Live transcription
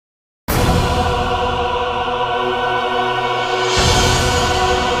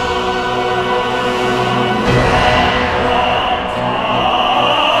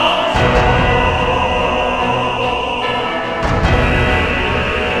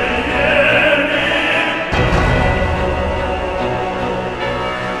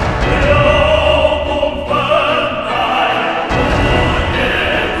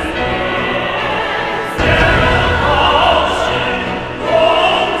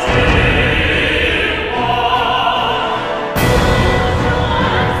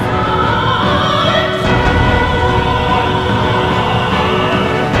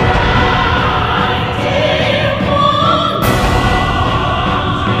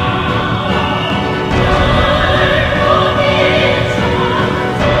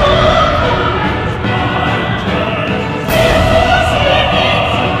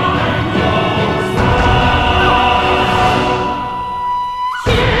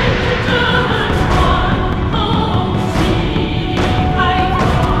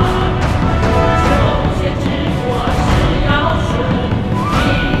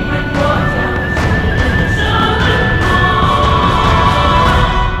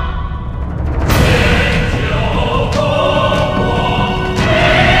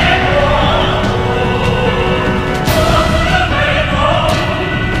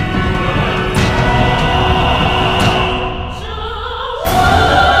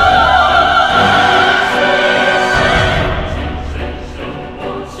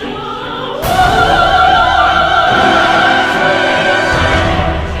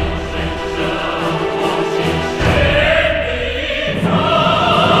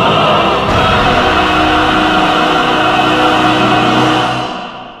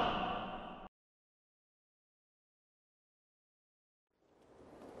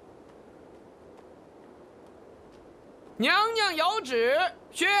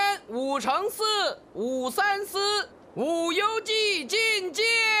武承嗣、武三思、武攸暨觐见。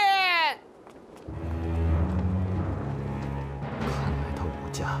看来他武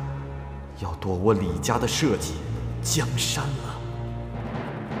家要夺我李家的社稷江山了。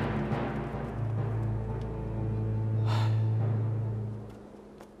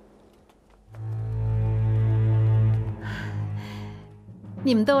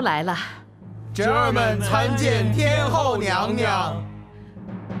你们都来了，侄儿们参见天后娘娘。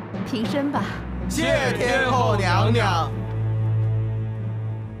平身吧。谢天后娘娘。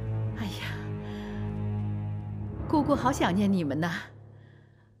哎呀，姑姑好想念你们呐！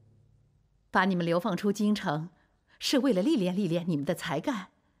把你们流放出京城，是为了历练历练你们的才干，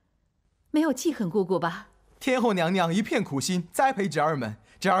没有记恨姑姑吧？天后娘娘一片苦心栽培侄儿们，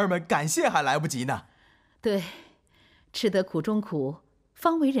侄儿们感谢还来不及呢。对，吃得苦中苦，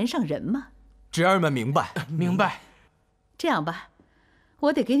方为人上人嘛。侄儿们明白，明白。这样吧，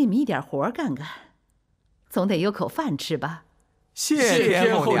我得给你们一点活干干，总得有口饭吃吧。谢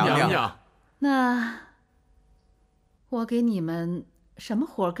天后娘娘。那我给你们什么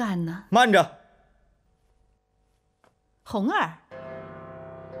活干呢？慢着，红儿，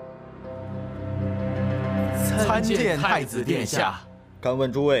参见太子殿下。敢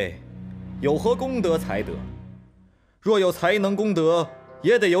问诸位，有何功德才德？若有才能功德，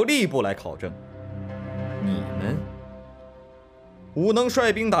也得由吏部来考证。你们武能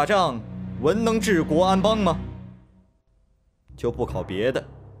率兵打仗，文能治国安邦吗？就不考别的，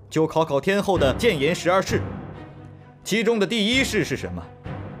就考天后的谏言12事，其中的第1事是什么？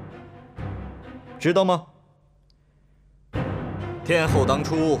知道吗？天后当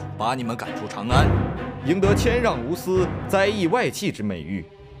初把你们赶出长安，赢得谦让无私、栽抑外戚之美誉，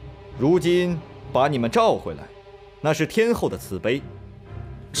如今把你们召回来，那是天后的慈悲。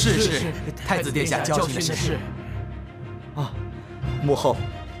是，太子殿下教训的是。啊，母后，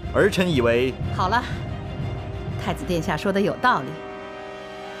儿臣以为……好了，太子殿下说的有道理。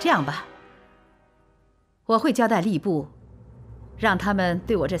这样吧，我会交代吏部，让他们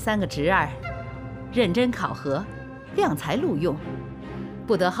对我这3个侄儿认真考核，量才录用，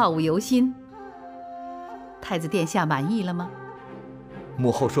不得好恶由心。太子殿下满意了吗？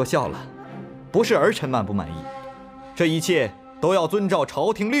母后说笑了，不是儿臣满不满意，这一切都要遵照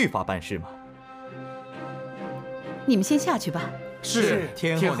朝廷律法办事嘛。你们先下去吧。是，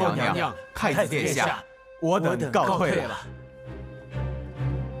天后娘娘，太子殿下，我等告退了。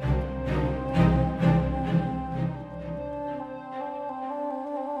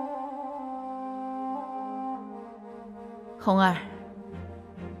红儿，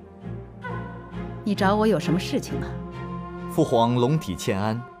你找我有什么事情吗？父皇龙体欠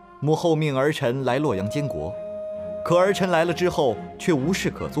安，母后命儿臣来洛阳监国，可儿臣来了之后却无事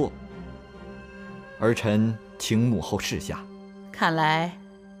可做，儿臣请母后示下。看来，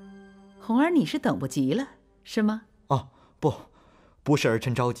红儿你是等不及了，是吗？啊，不是儿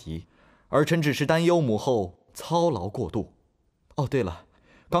臣着急，儿臣只是担忧母后操劳过度。哦，对了，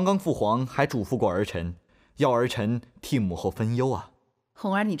刚刚父皇还嘱咐过儿臣，要儿臣替母后分忧啊。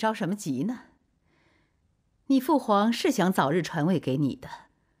红儿，你着什么急呢？你父皇是想早日传位给你的，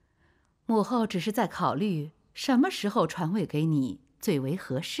母后只是在考虑什么时候传位给你最为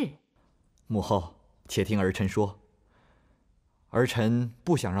合适。母后，且听儿臣说。儿臣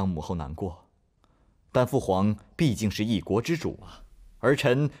不想让母后难过，但父皇毕竟是一国之主啊，儿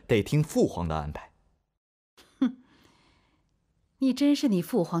臣得听父皇的安排。哼，你真是你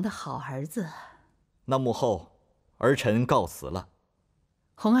父皇的好儿子。那母后，儿臣告辞了。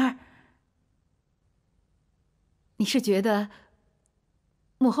红儿，你是觉得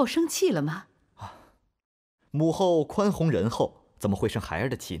母后生气了吗？母后宽宏仁厚，怎么会生孩儿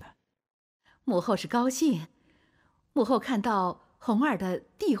的气呢？母后是高兴，母后看到红儿的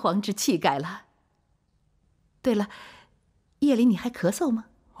帝皇之气概了。对了，夜里你还咳嗽吗？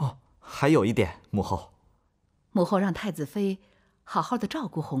哦，还有一点，母后。母后让太子妃好好的照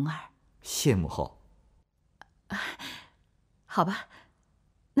顾红儿。谢母后。好吧，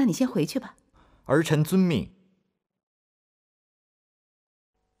那你先回去吧。儿臣遵命。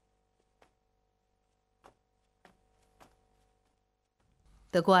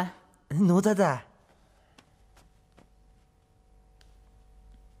德官，奴才在。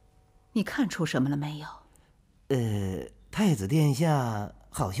你看出什么了没有？太子殿下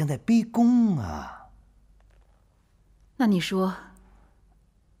好像在逼宫啊。那你说，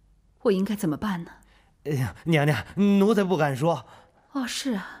我应该怎么办呢？哎呀，娘娘，奴才不敢说。哦，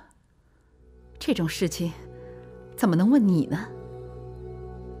是啊，这种事情怎么能问你呢？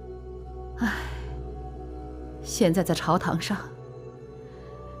唉，现在在朝堂上，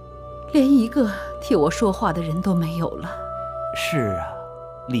连一个替我说话的人都没有了。是啊，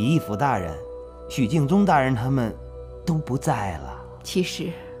李义府大人、许敬宗大人他们都不在了。其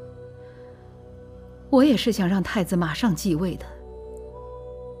实，我也是想让太子马上继位的，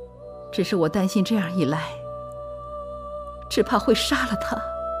只是我担心这样一来，只怕会杀了他。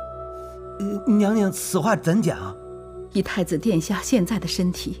娘娘，此话怎讲？以太子殿下现在的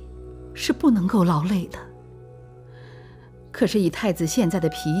身体，是不能够劳累的。可是以太子现在的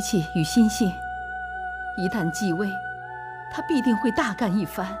脾气与心性，一旦继位，他必定会大干一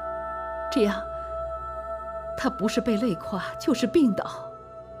番，这样他不是被累垮，就是病倒。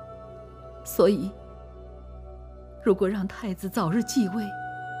所以，如果让太子早日继位，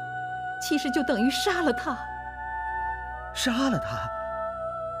其实就等于杀了他。杀了他？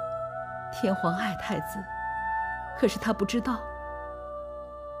天皇爱太子，可是他不知道，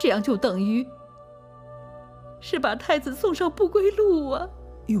这样就等于是把太子送上不归路啊！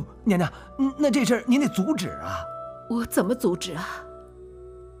哟，娘娘，那这事儿您得阻止啊！我怎么阻止啊？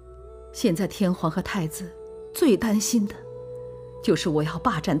现在天皇和太子最担心的，就是我要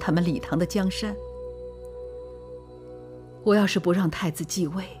霸占他们李唐的江山。我要是不让太子继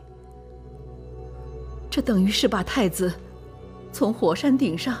位，这等于是把太子从火山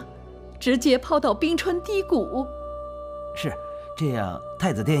顶上直接抛到冰川低谷。是这样，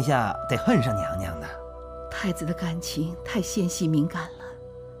太子殿下得恨上娘娘呢。太子的感情太纤细敏感了，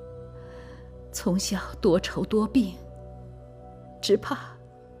从小多愁多病，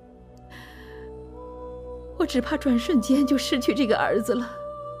我只怕转瞬间就失去这个儿子了。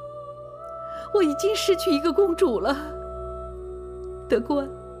我已经失去一个公主了，德官，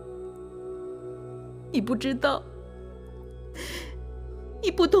你不知道，你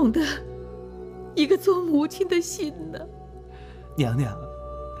不懂得一个做母亲的心呢。娘娘，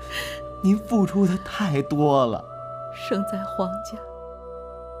您付出的太多了。生在皇家，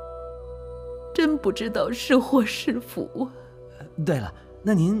真不知道是祸是福啊。对了，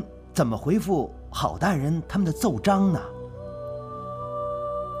那您怎么回复郝大人他们的奏章呢？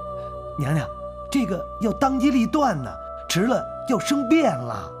娘娘，这个要当机立断呢，迟了要生变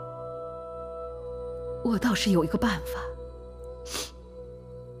了。我倒是有一个办法，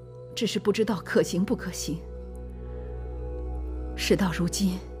只是不知道可行不可行。事到如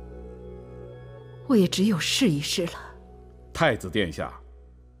今，我也只有试一试了。太子殿下，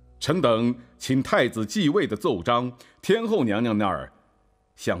臣等请太子继位的奏章，天后娘娘那儿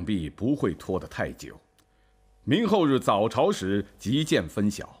想必不会拖得太久，明后日早朝时即见分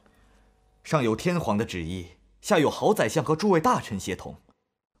晓。上有天皇的旨意，下有郝宰相和诸位大臣协同，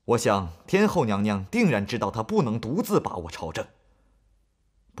我想天后娘娘定然知道她不能独自把握朝政。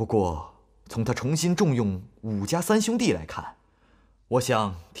不过从她重新重用武家三兄弟来看，我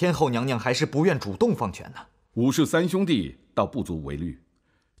想天后娘娘还是不愿主动放权呢。武氏三兄弟倒不足为虑，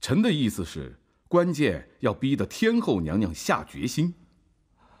臣的意思是，关键要逼得天后娘娘下决心。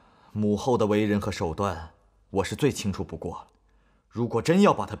母后的为人和手段，我是最清楚不过了。如果真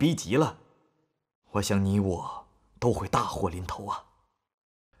要把她逼急了，我想你我都会大祸临头啊。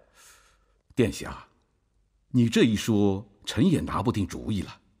殿下，你这一说，臣也拿不定主意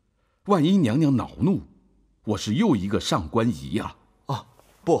了。万一娘娘恼怒，我是又一个上官仪呀。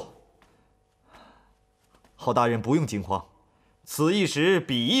不，郝大人不用惊慌，此一时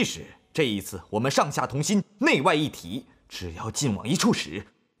彼一时，这一次我们上下同心，内外一体，只要劲往一处使，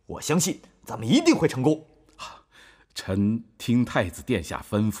我相信咱们一定会成功。臣听太子殿下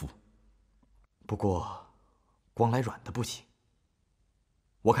吩咐。不过，光来软的不行。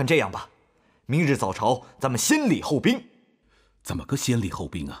我看这样吧，明日早朝咱们先礼后兵。怎么个先礼后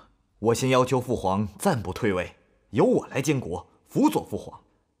兵啊？我先要求父皇暂不退位，由我来监国，辅佐父皇。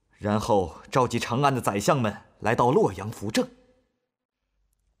然后召集长安的宰相们来到洛阳扶正。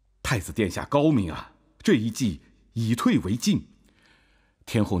太子殿下高明啊，这一计以退为进。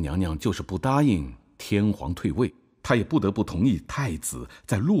天后娘娘就是不答应天皇退位，她也不得不同意太子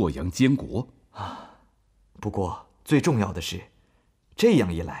在洛阳监国啊。不过最重要的是，这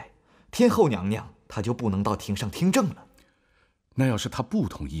样一来，天后娘娘她就不能到庭上听政了。那要是她不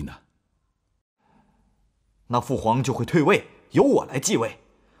同意呢？那父皇就会退位，由我来继位。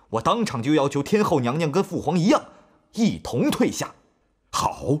我当场就要求天后娘娘跟父皇一样，一同退下。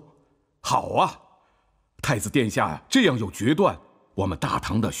好啊！太子殿下这样有决断，我们大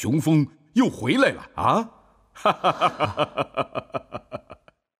唐的雄风又回来了啊！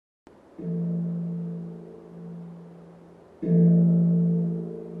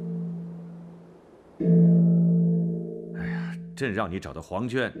哎呀，朕让你找的黄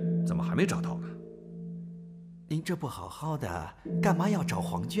卷，怎么还没找到呢？您这不好好的，干嘛要找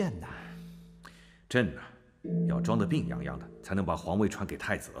黄卷呢？朕呢，要装得病殃殃的，才能把皇位传给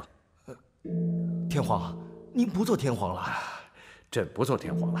太子。天皇，您不做天皇了？朕不做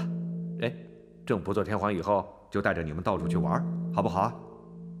天皇了。哎，朕不做天皇以后，就带着你们到处去玩，好不好啊？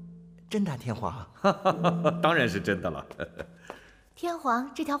真的，天皇？当然是真的了。天皇，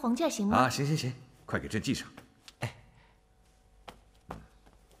这条黄绢行吗？啊，行，快给朕系上。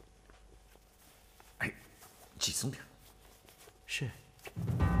哎，系松点。是。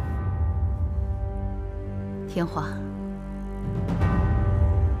天皇，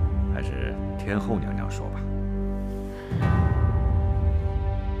还是天后娘娘说吧。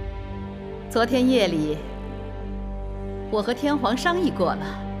昨天夜里，我和天皇商议过了，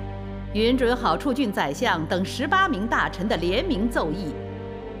允准好处郡宰相等18名大臣的联名奏议。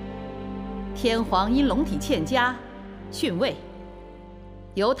天皇因龙体欠佳，逊位，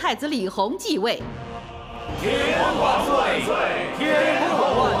由太子李弘继位。天皇万岁！天皇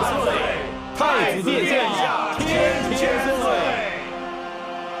万岁！太子殿下天岁！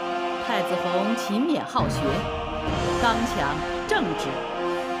太子弘勤勉好学，刚强正直，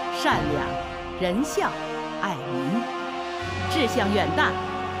善良仁孝，爱民，志向远大，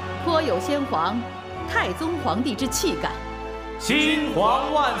颇有先皇太宗皇帝之气概。新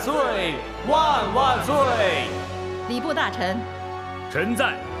皇万岁！万岁！礼部大臣，臣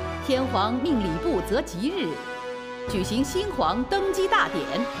在。天皇命礼部择吉日，举行新皇登基大典。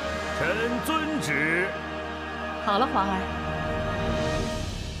臣遵旨。好了，皇儿，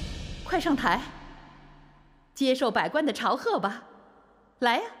快上台，接受百官的朝贺吧。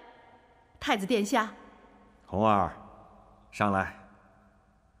来呀，太子殿下。红儿，上来。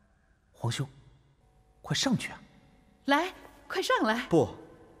皇兄，快上去啊！来，快上来。不，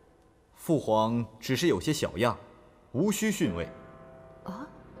父皇只是有些小恙，无需逊位。哦。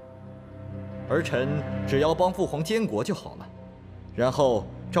儿臣只要帮父皇监国就好了，然后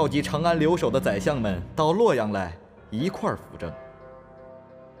召集长安留守的宰相们到洛阳来一块儿辅政。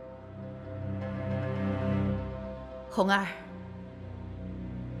红儿，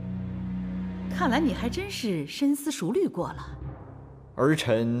看来你还真是深思熟虑过了。儿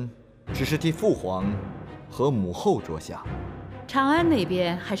臣只是替父皇和母后着想。长安那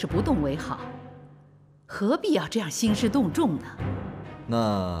边还是不动为好，何必要这样兴师动众呢？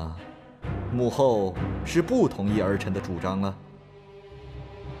那母后是不同意儿臣的主张了？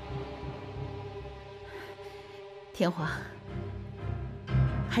天皇，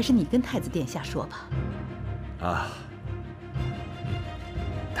还是你跟太子殿下说吧。啊，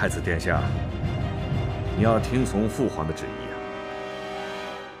太子殿下，你要听从父皇的旨意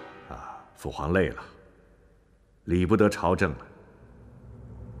啊！啊，父皇累了，理不得朝政了。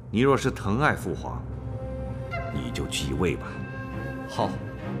你若是疼爱父皇，你就继位吧。好，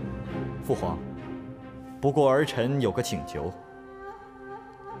父皇。不过儿臣有个请求。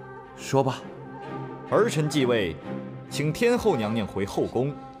说吧。儿臣继位，请天后娘娘回后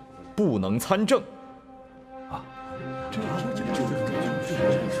宫，不能参政。啊，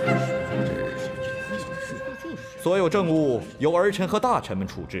所有政务由儿臣和大臣们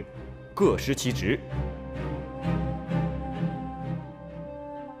处置，各司其职。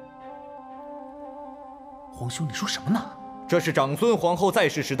皇兄，你说什么呢？这是长孙皇后在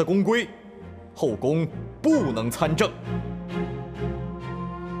世时的宫规，后宫不能参政。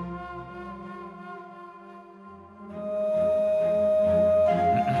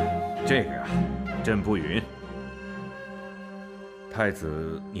这个呀，朕不允。太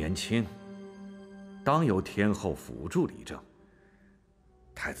子年轻，当由天后辅助理政。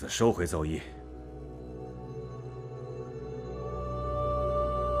太子收回奏议。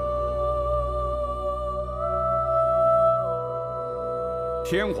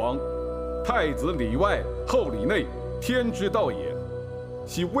天皇，太子里外后里内，天之道也。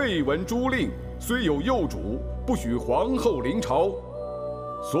昔未闻诸令，虽有幼主，不许皇后临朝。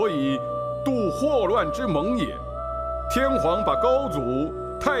所以度祸乱之盟也。天皇把高祖、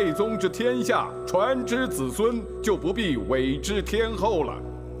太宗之天下传之子孙，就不必委之天后了。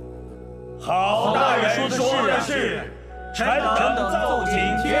好大人说的是，臣等奏请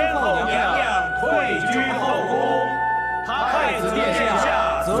天后娘娘退居后宫，太子殿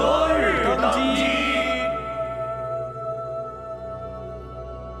下择日登基。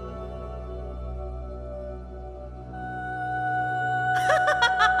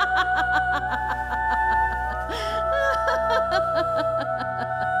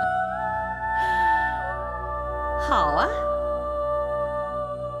好啊，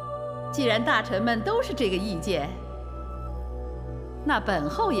既然大臣们都是这个意见，那本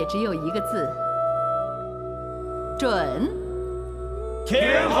后也只有一个字：准。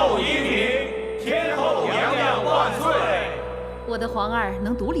天后英明，天后娘娘万岁！我的皇儿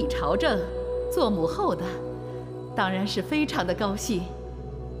能独理朝政，做母后的，当然是非常的高兴。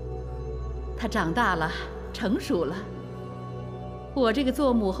她长大了，成熟了，我这个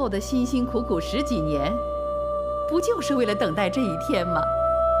做母后的辛辛苦苦10几年，不就是为了等待这一天吗？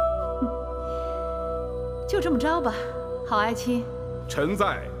就这么着吧，好爱卿。臣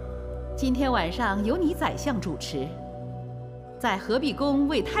在。今天晚上由你宰相主持，在合璧宫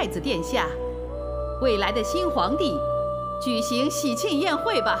为太子殿下、未来的新皇帝举行喜庆宴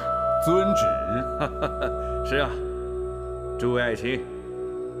会吧。遵旨。是啊，诸位爱卿，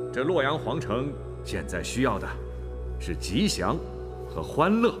这洛阳皇城现在需要的是吉祥和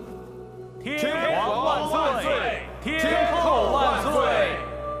欢乐。天皇万岁！天后万岁！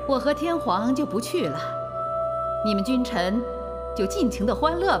我和天皇就不去了，你们君臣就尽情的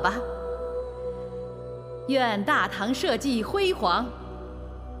欢乐吧。愿大唐社稷辉煌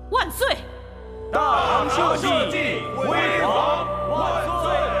万岁！大唐社稷辉煌万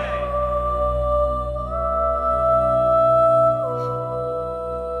岁！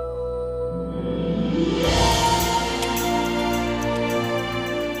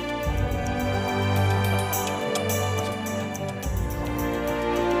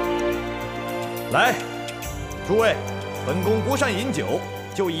来，诸位，本宫不善饮酒，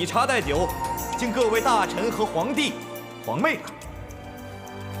就以茶代酒，敬各位大臣和皇帝、皇妹们。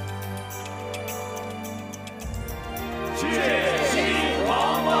谢新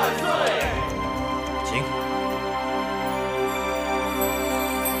皇万岁！请。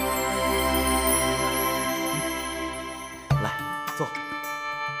来，坐。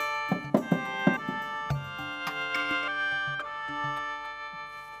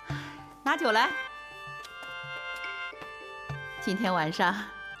拿酒来。今天晚上，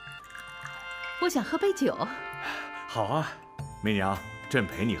我想喝杯酒。好啊，媚娘，朕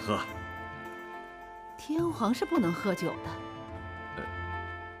陪你喝。天皇是不能喝酒的，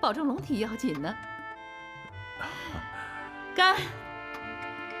保重龙体要紧呢。干！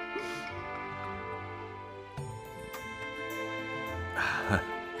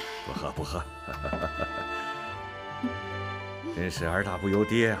不喝不喝，真是儿大不由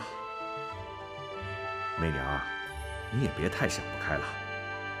爹啊！媚娘，你也别太想不开了。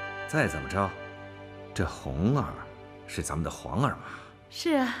再怎么着，这红儿是咱们的皇儿嘛。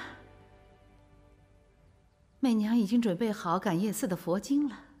是啊，媚娘已经准备好感业寺的佛经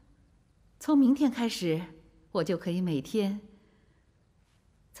了。从明天开始，我就可以每天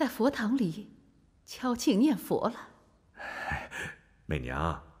在佛堂里敲磬念佛了。媚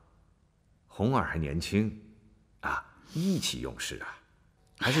娘，红儿还年轻啊，意气用事啊，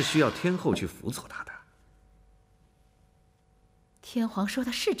还是需要天后去辅佐她的。天皇说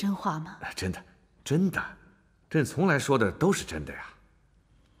的是真话吗？真的，真的，朕从来说的都是真的呀。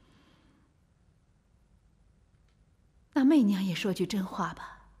那媚娘也说句真话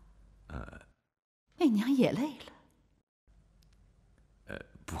吧。媚娘也累了。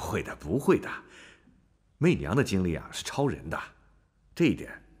不会的，不会的。媚娘的经历啊是超人的，这一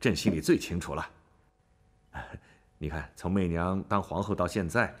点朕心里最清楚了。你看，从媚娘当皇后到现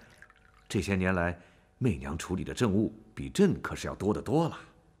在，这些年来，媚娘处理的政务比朕可是要多得多了。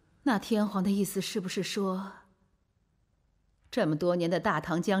那天皇的意思是不是说，这么多年的大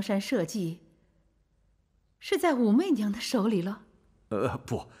唐江山社稷是在武媚娘的手里了？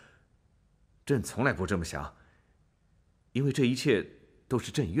不，朕从来不这么想，因为这一切都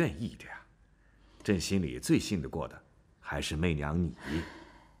是朕愿意的呀。朕心里最信得过的还是媚娘你。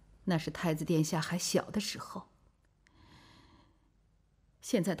那是太子殿下还小的时候，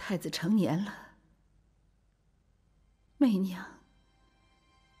现在太子成年了，媚娘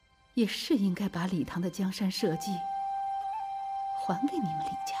也是应该把李唐的江山社稷还给你们李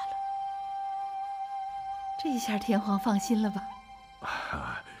家了。这下天皇放心了吧？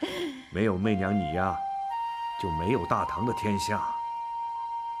没有媚娘你呀，就没有大唐的天下。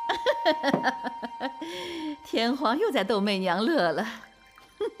天皇又在逗媚娘乐了。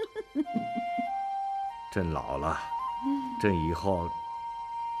朕老了，朕以后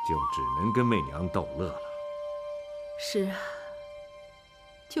就只能跟媚娘逗乐了。是啊，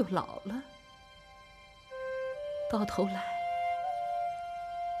就老了，到头来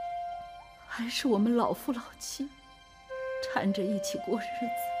还是我们老夫老妻缠着一起过日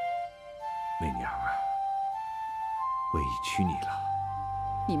子。媚娘啊，委屈你了。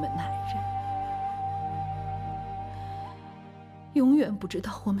你们男人永远不知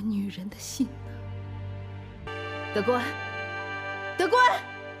道我们女人的心呢。德官，德官，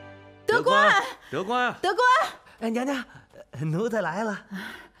德官，德官啊，德官！哎，娘娘，奴才来了。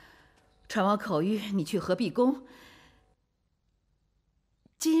传我口谕，你去合璧宫。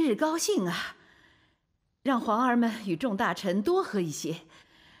今日高兴啊，让皇儿们与众大臣多喝一些，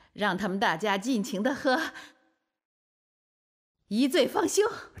让他们大家尽情的喝，一醉方休。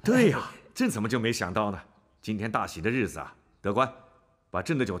对呀，朕怎么就没想到呢？今天大喜的日子啊，德官，把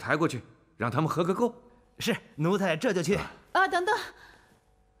朕的酒抬过去，让他们喝个够。是，奴才这就去。啊，等等，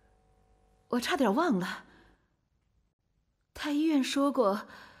我差点忘了，太医院说过，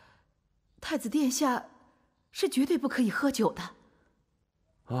太子殿下是绝对不可以喝酒的。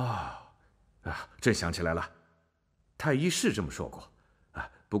朕想起来了，太医是这么说过。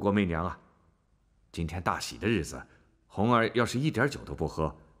不过媚娘啊，今天大喜的日子，红儿要是一点酒都不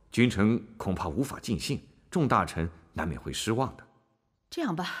喝，君臣恐怕无法尽兴，众大臣难免会失望的。这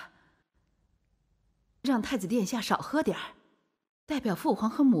样吧，让太子殿下少喝点儿，代表父皇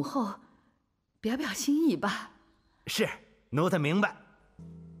和母后表表心意吧。是，奴才明白。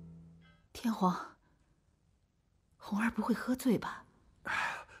天皇，红儿不会喝醉吧？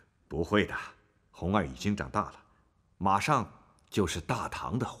不会的，红儿已经长大了，马上就是大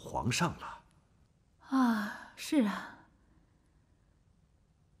唐的皇上了。啊，是啊，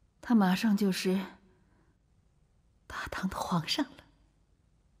他马上就是大唐的皇上了。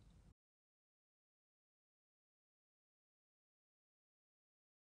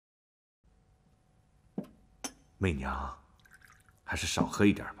媚娘，还是少喝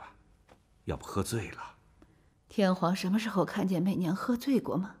一点吧，要不喝醉了。天皇什么时候看见媚娘喝醉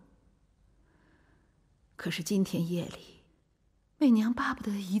过吗？可是今天夜里，媚娘巴不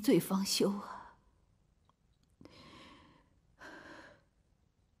得一醉方休啊。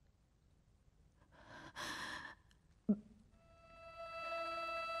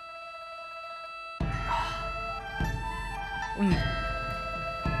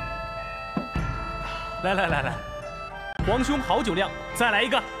来，皇兄好酒量，再来一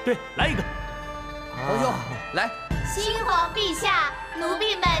个。对，来一个。皇兄，来。新皇陛下，奴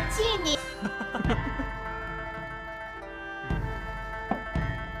婢们敬你。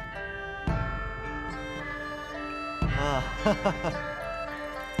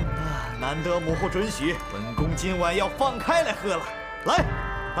难得母后准许，本宫今晚要放开来喝了。来，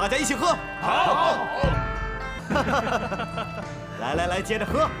大家一起喝。好。来，接着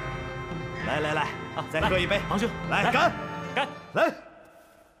喝。来，再喝一杯。皇兄，来，干！来。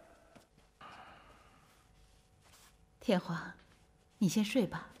天皇，你先睡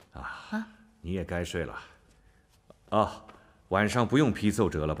吧。你也该睡了。晚上不用批奏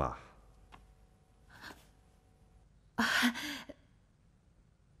折了吧？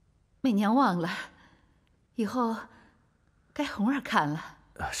媚娘忘了，以后该红儿看了。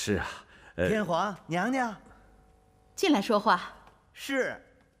是啊。天皇娘娘，进来说话。是。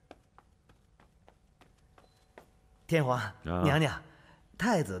天皇娘娘，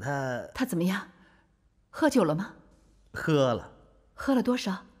太子他怎么样？喝酒了吗？喝了。喝了多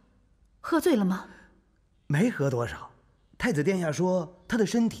少？喝醉了吗？没喝多少。太子殿下说他的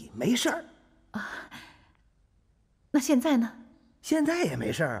身体没事儿。那现在呢？现在也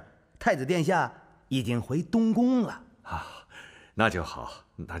没事儿。太子殿下已经回东宫了。那就好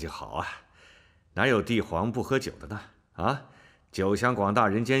啊！哪有帝皇不喝酒的呢？酒香广大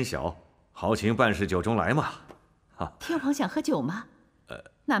人间小，豪情半是酒中来嘛。天皇想喝酒吗？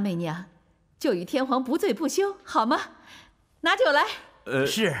那媚娘就与天皇不醉不休，好吗？拿酒来。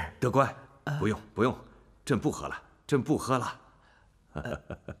是。德官，不用，朕不喝了。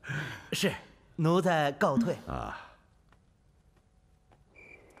是，奴才告退。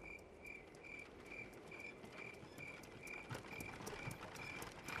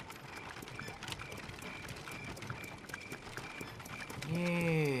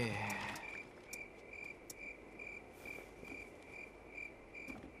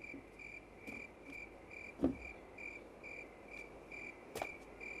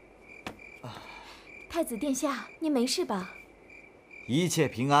太子殿下，您没事吧？一切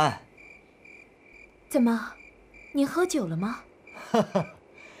平安。怎么，您喝酒了吗？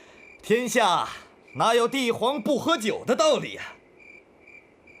天下哪有帝皇不喝酒的道理呀？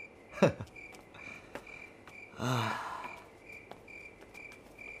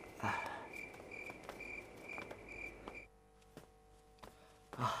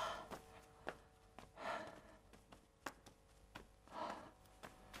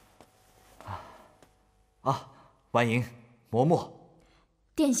婉莹、嬷嬷，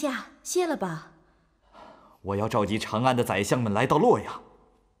殿下歇了吧。我要召集长安的宰相们来到洛阳。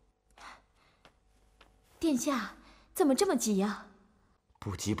殿下怎么这么急呀？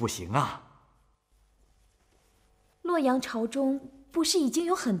不急不行啊！洛阳朝中不是已经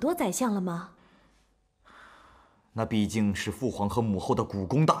有很多宰相了吗？那毕竟是父皇和母后的股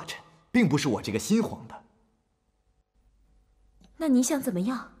肱大臣，并不是我这个新皇的。那你想怎么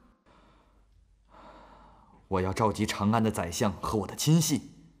样？我要召集长安的宰相和我的亲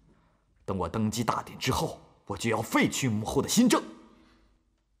信，等我登基大典之后，我就要废去母后的新政。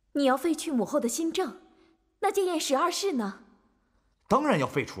你要废去母后的新政，那建宴12事呢？当然要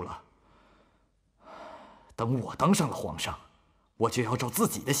废除了。等我当上了皇上，我就要照自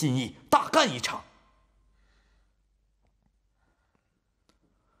己的心意大干一场。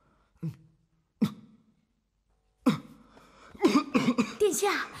殿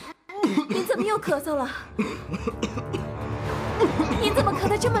下，您怎么又咳嗽了？您怎么咳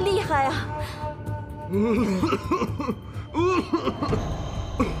得这么厉害啊？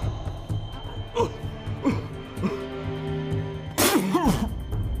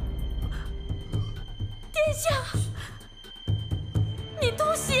殿下，你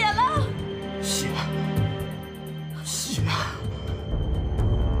吐血了！血。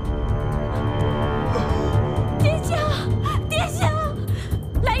殿下，殿下，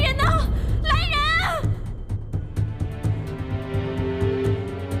来人呐！来人！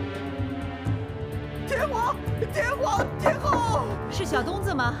天后，是小东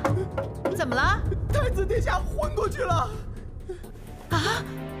子吗？怎么了？太子殿下昏过去了。啊！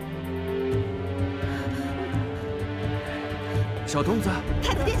小东子，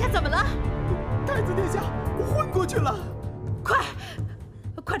太子殿下怎么了？太子殿下昏过去了。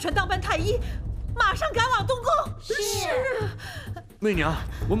快传当班太医，马上赶往东宫。是。媚娘，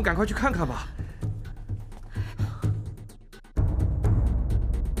我们赶快去看看吧。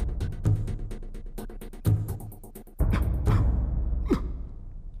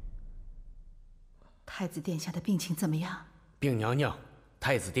太子殿下的病情怎么样？禀娘娘，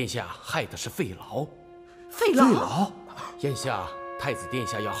太子殿下害的是肺痨。肺痨？眼下太子殿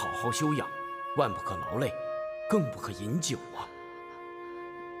下要好好休养，万不可劳累，更不可饮酒啊。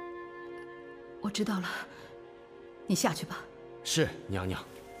我知道了，你下去吧。是，娘娘。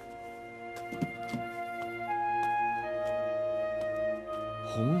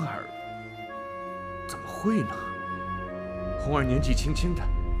红儿，怎么会呢？红儿年纪轻轻的，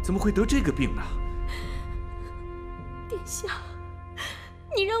怎么会得这个病呢？殿下，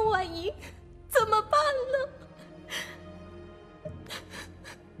你让婉莹怎么办了？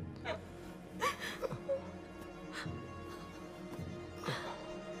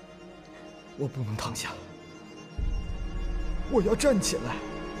我不能躺下，我要站起来，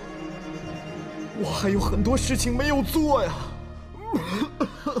我还有很多事情没有做呀。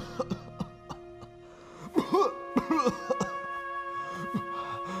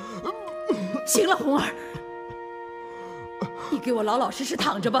行了，红儿，你给我老老实实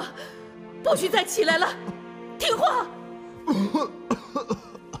躺着吧，不许再起来了，听话。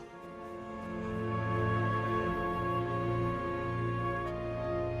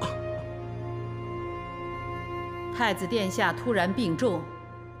太子殿下突然病重，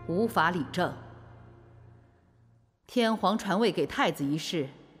无法理政。天皇传位给太子一事，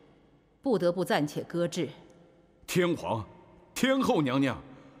不得不暂且搁置。天皇、天后娘娘，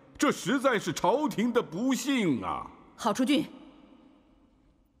这实在是朝廷的不幸啊！郝初俊，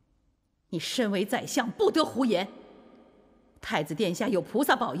你身为宰相，不得胡言。太子殿下有菩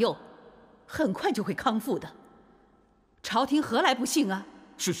萨保佑，很快就会康复的。朝廷何来不幸啊？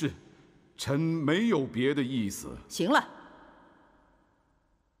是，臣没有别的意思。行了，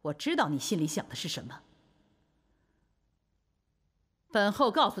我知道你心里想的是什么。本后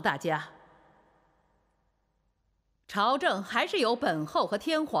告诉大家，朝政还是由本后和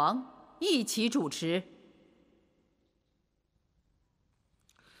天皇一起主持。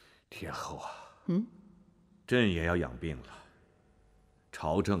天后啊，朕也要养病了，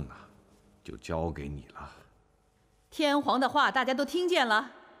朝政啊，就交给你了。天皇的话大家都听见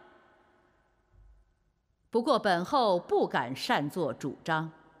了，不过本后不敢擅作主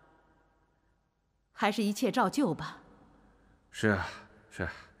张，还是一切照旧吧。是，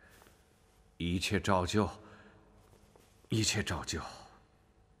一切照旧，一切照旧。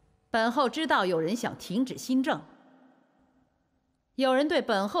本后知道有人想停止新政，有人对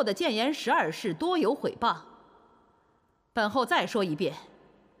本后的谏言12事多有毁谤。本后再说一遍，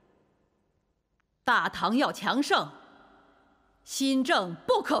大唐要强盛，新政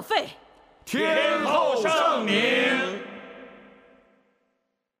不可废。天后圣明。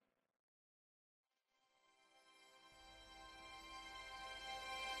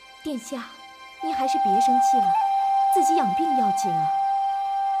殿下，您还是别生气了，自己养病要紧啊。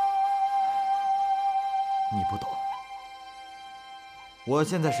你不懂，我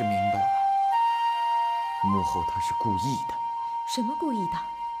现在是明白了，幕后他是故意的。什么故意的？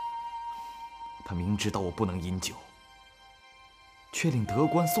他明知道我不能饮酒，却令德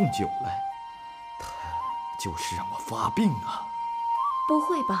官送酒来，他就是让我发病啊！不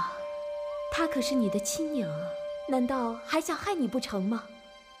会吧，她可是你的亲娘啊，难道还想害你不成吗？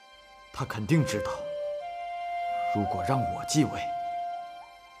他肯定知道，如果让我继位，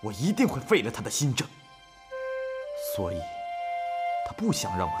我一定会废了他的新政。所以，他不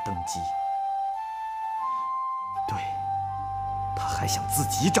想让我登基，对，他还想自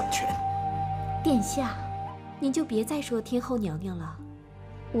己掌权。殿下，您就别再说天后娘娘了。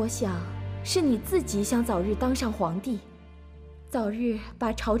我想是你自己想早日当上皇帝，早日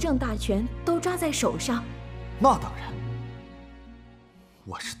把朝政大权都抓在手上。那当然，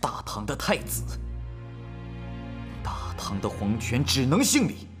我是大唐的太子，大唐的皇权只能姓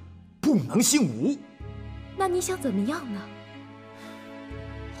李，不能姓武。那你想怎么样呢？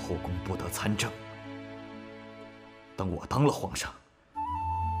后宫不得参政。等我当了皇上，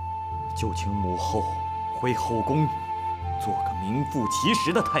就请母后回后宫，做个名副其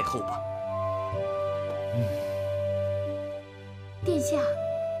实的太后吧。殿下，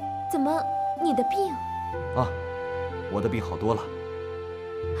怎么你的病？啊，我的病好多了。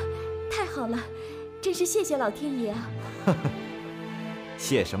太好了，真是谢谢老天爷啊！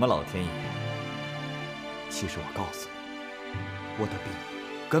谢什么老天爷？其实我告诉你，我的病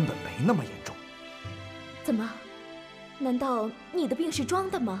根本没那么严重。怎么？难道你的病是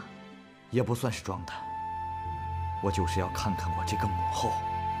装的吗？也不算是装的，我就是要看看我这个母后，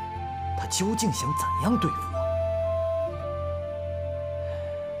她究竟想怎样对付我。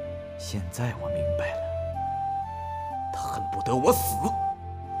现在我明白了，她恨不得我死。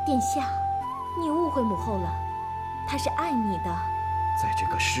殿下，你误会母后了，她是爱你的。在这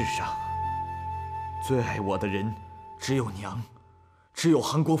个世上，最爱我的人只有娘，只有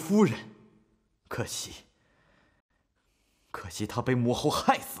韩国夫人。可惜她被母后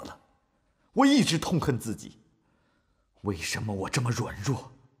害死了。我一直痛恨自己，为什么我这么软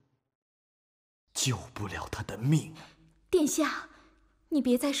弱，救不了她的命？殿下，你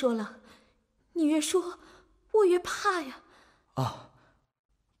别再说了，你越说我越怕呀。啊，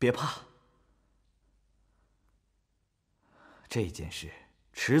别怕，这件事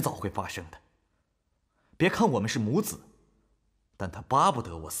迟早会发生的。别看我们是母子，但他巴不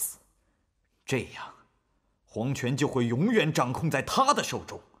得我死，这样皇权就会永远掌控在他的手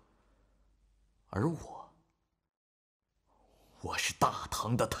中。而我是大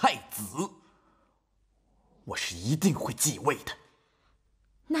唐的太子，我是一定会继位的。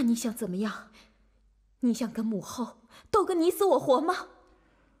那你想怎么样？你想跟母后斗个你死我活吗？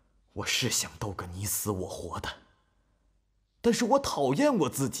我是想斗个你死我活的，但是我讨厌我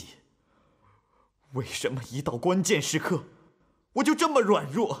自己。为什么一到关键时刻，我就这么软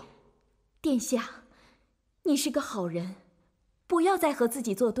弱？殿下，你是个好人，不要再和自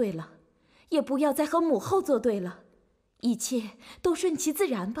己作对了，也不要再和母后作对了，一切都顺其自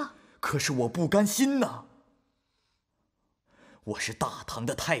然吧。可是我不甘心呐！我是大唐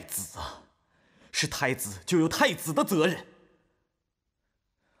的太子啊，是太子就有太子的责任。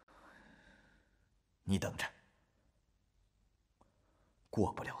你等着，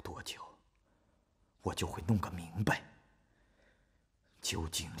过不了多久，我就会弄个明白，究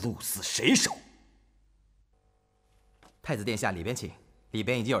竟鹿死谁手。太子殿下，里边请，里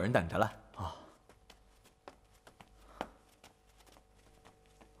边已经有人等着了。啊。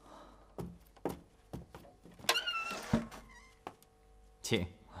请。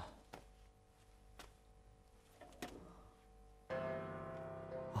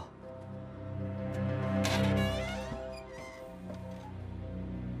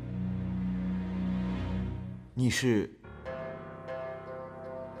你是？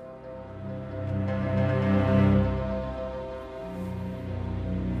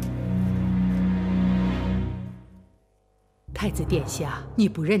太子殿下，你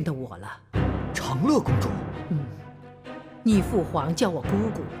不认得我了？长乐公主。你父皇叫我姑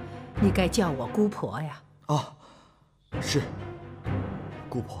姑，你该叫我姑婆呀。啊，是，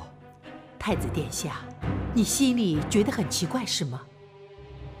姑婆。太子殿下，你心里觉得很奇怪是吗？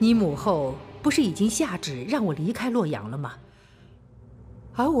你母后不是已经下旨让我离开洛阳了吗？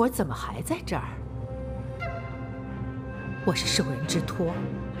而我怎么还在这儿？我是受人之托，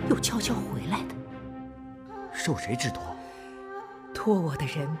又悄悄回来的。受谁之托？托我的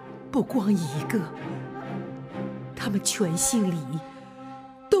人不光一个，他们全姓李，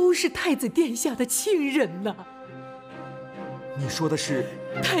都是太子殿下的亲人呐。你说的是？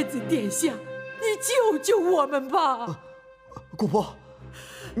太子殿下，你救救我们吧！姑婆，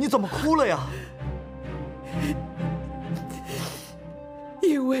你怎么哭了呀？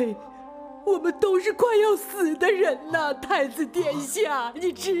因为我们都是快要死的人呐，太子殿下，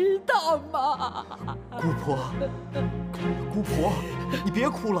你知道吗？姑婆，你别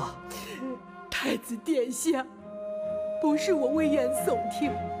哭了。太子殿下，不是我危言耸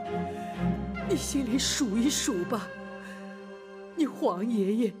听，你心里数一数吧。你皇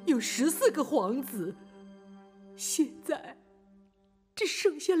爷爷有14个皇子，现在只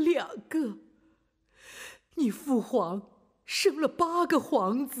剩下2个。你父皇生了8个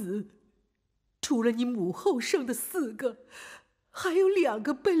皇子，除了你母后生的4个，还有2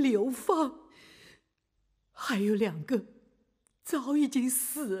个被流放，还有2个早已经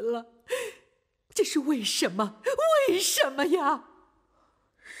死了。这是为什么？为什么呀？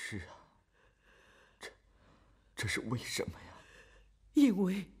是啊，这是为什么呀？因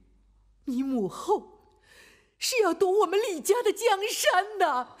为你母后是要夺我们李家的江山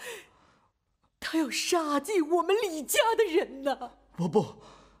的，她要杀尽我们李家的人呢。不，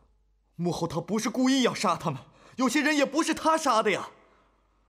母后她不是故意要杀他们，有些人也不是她杀的呀。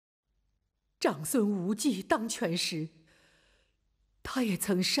长孙无忌当权时，他也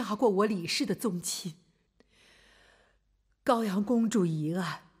曾杀过我李氏的宗亲。高阳公主一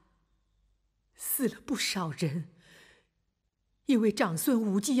案，死了不少人。因为长孙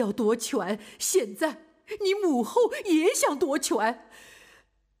无忌要夺权，现在你母后也想夺权。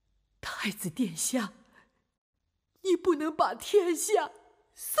太子殿下，你不能把天下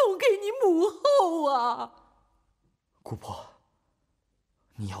送给你母后啊！姑婆，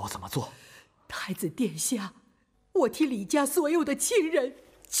你要我怎么做？太子殿下，我替李家所有的亲人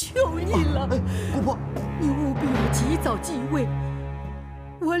求你了，姑婆，你务必要及早继位，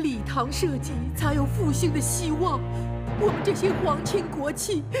我李唐社稷才有复兴的希望，我们这些皇亲国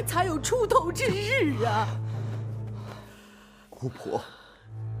戚才有出头之日啊！姑婆，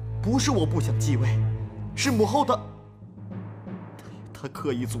不是我不想继位，是母后她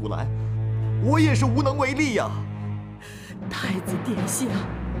刻意阻拦，我也是无能为力呀。太子殿下，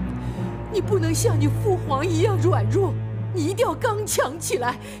你不能像你父皇一样软弱，你一定要刚强起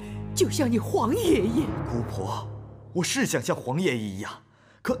来，就像你皇爷爷。姑婆，我是想像皇爷爷一样，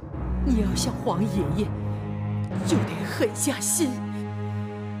可你要像皇爷爷，就得狠下心。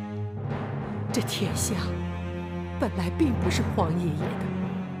这天下本来并不是皇爷爷的，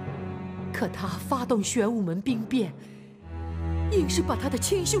可他发动玄武门兵变，硬是把他的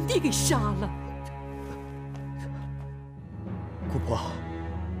亲兄弟给杀了。姑婆，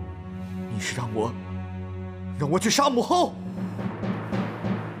你是让我去杀母后？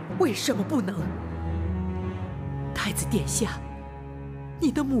为什么不能？太子殿下，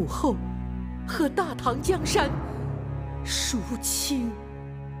你的母后和大唐江山孰轻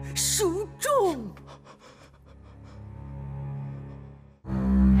孰重？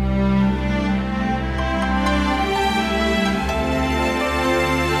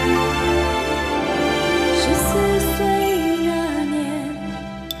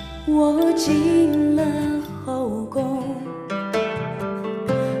我进了后宫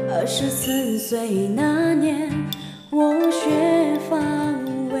，24岁那年，我学法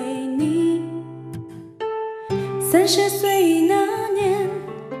为尼，30岁那年，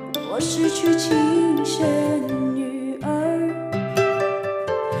我失去亲生女儿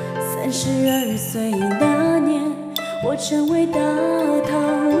，32岁那年，我成为大唐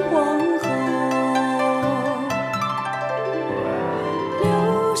皇后。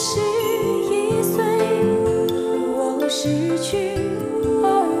61岁，我失去2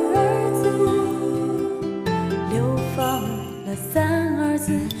儿子，流放了3儿子，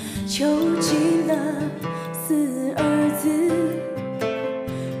囚禁了4儿子。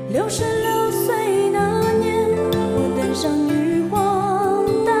66岁那年，我登上玉皇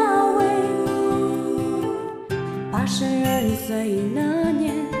大位。82岁那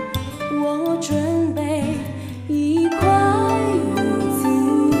年，我准备一块。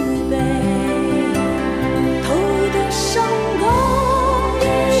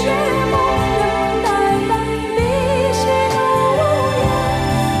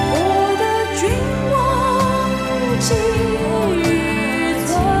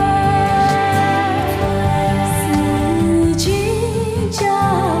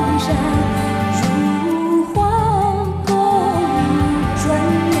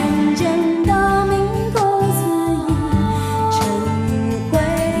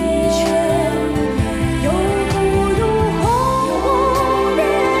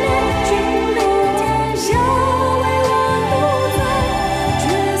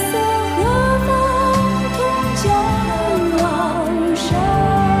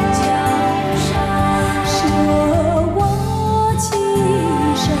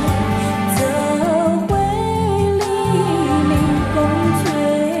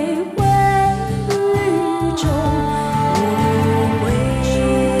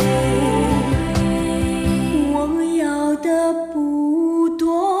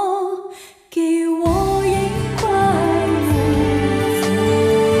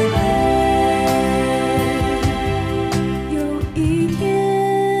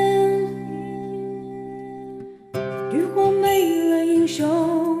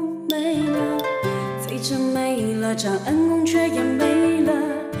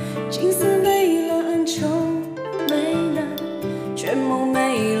青丝